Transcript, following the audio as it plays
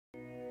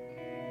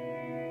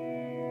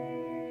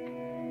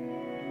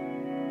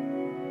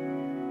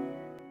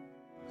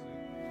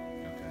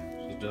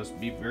just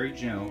be very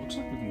gentle. Looks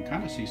like we can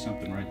kind of see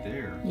something right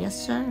there. Yes,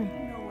 sir.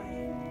 No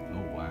way.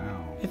 Oh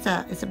wow.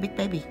 It's a big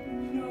baby.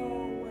 No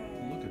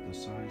way. Look at the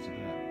size of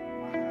that.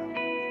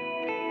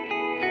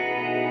 Wow.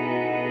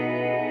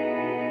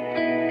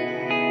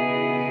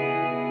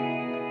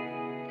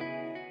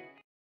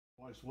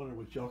 I always wonder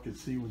what y'all can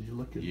see when you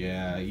look at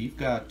Yeah, you've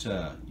got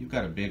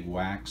a big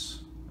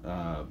wax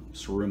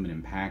cerumen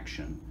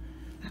impaction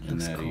in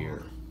looks that cool.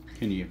 ear.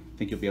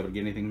 Think you'll be able to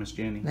get anything, Miss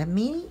Jenny? Let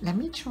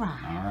me try.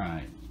 All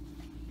right.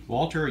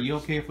 Walter, are you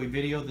okay if we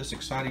video this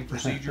exciting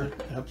procedure?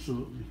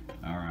 Absolutely.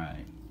 All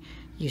right.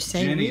 You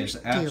say Jenny real is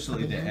deal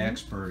absolutely for the me, huh?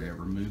 expert at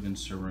removing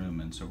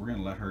cerumen, so we're going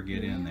to let her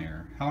get in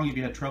there. How long have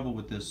you had trouble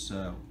with this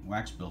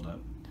wax buildup?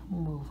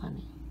 Don't move,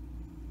 honey.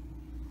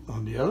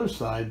 On the other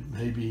side,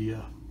 maybe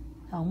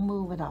Don't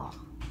move at all.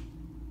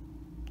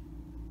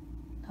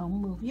 Don't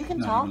move. You can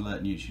Not talk. even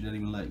letting you. She doesn't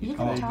even let you You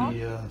can talk. talk.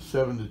 maybe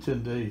 7 to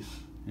 10 days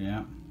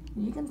Yeah.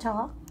 You can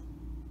talk.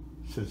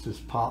 since this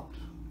popped.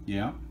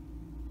 Yeah.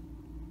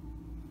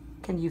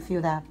 Can you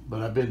feel that?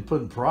 But I've been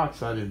putting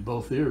peroxide in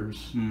both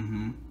ears.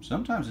 Mm-hmm.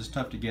 Sometimes it's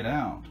tough to get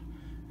out.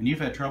 And you've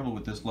had trouble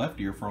with this left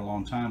ear for a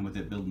long time with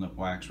it building up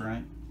wax,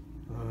 right?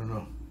 I don't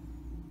know.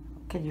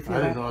 Can you feel I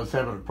that? didn't know I was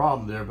having a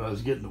problem there, but I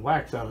was getting the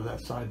wax out of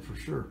that side for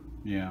sure.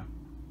 Yeah.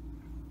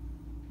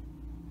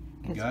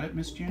 You got it,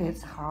 Miss Jenny?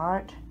 It's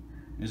hard.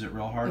 Is it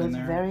real hard in It's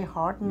there? very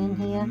hard in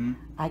here.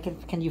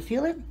 Can you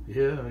feel it?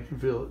 Yeah, I can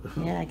feel it.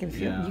 Yeah, I can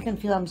feel. Yeah. You can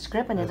feel I'm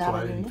scraping it That's out why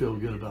I of didn't here. feel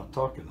good about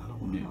talking. I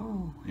don't want to. Yeah.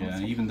 Oh, Yeah, that's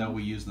and even though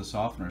we use the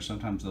softener,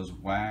 sometimes those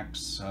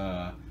wax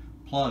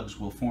plugs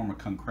will form a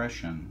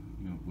concretion,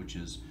 which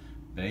is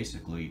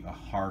basically a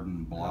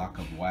hardened block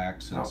of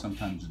wax and Ouch.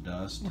 sometimes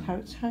dust. It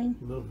hurts, honey.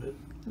 A little bit.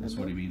 That's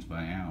what he means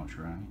by ouch,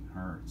 right?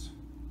 Hurts.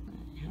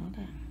 Hold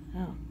on.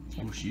 Oh,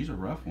 Oh, she's a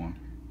rough one.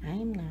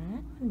 I'm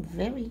not. I'm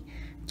very.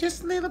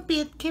 Just a little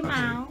bit came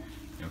out.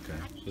 Okay,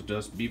 so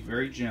just be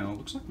very gentle.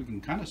 Looks like we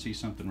can kind of see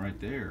something right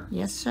there.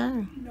 Yes,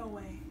 sir. No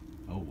way.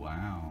 Oh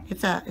wow.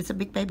 It's a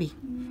big baby.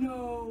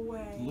 No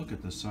way. Look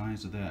at the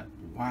size of that.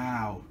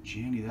 Wow,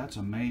 Jenny, that's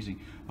amazing.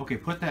 Okay,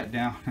 put that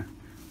down.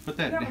 Put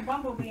that You have a down.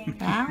 bumblebee in here.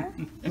 Now,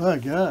 My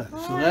God.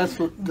 So that's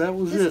what that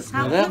was This it. is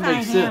how Now that good I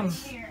makes am.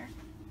 sense. Here.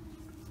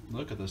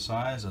 Look at the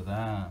size of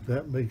that.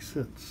 That makes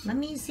sense. let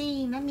me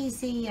see.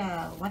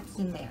 What's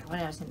in there? What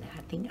else in there?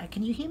 I think.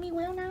 Can you hear me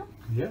well now?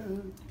 Yeah,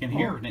 You can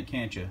hear it,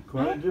 can't you?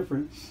 quite a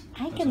difference.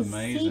 I That's can see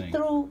amazing.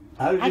 through.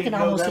 How did I he can know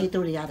almost that? see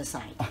through the other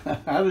side.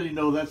 How did he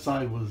know that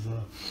side was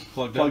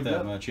Plugged Plugged up that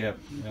up? much, yep.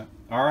 Yeah.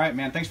 All right,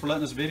 man. Thanks for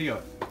letting us video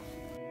it.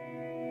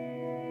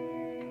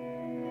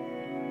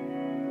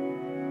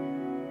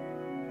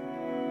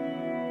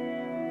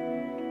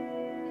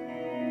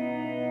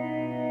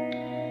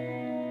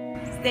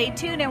 Stay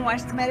tuned and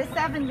watch the Meta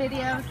 7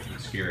 videos.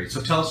 Scary.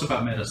 So tell us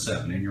about Meta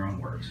 7 in your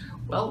own words.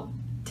 Well,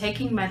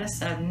 taking Meta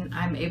 7,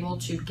 I'm able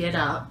to get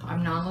up.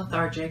 I'm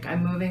non-lethargic.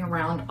 I'm moving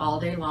around all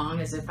day long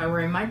as if I were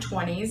in my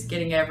 20s,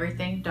 getting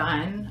everything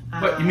done.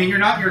 What, you mean you're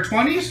not in your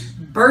 20s?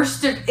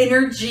 Burst of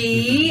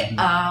energy.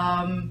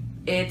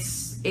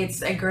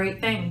 It's a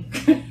great thing.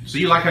 So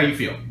you like how you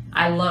feel?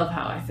 I love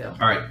how I feel.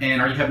 All right.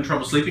 And are you having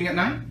trouble sleeping at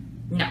night?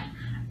 No,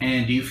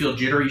 And do you feel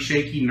jittery,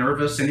 shaky,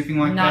 nervous, anything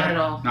like Not that? at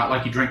all. Not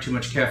like you drank too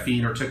much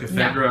caffeine or took a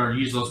No. Fedra or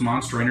used those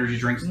Monster energy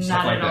drinks and stuff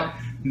Not like at that?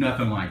 all.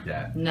 Nothing like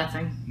that.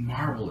 nothing.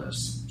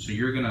 Marvelous. So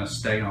you're going to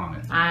stay on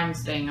it. I'm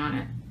staying on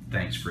it.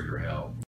 Thanks for your help.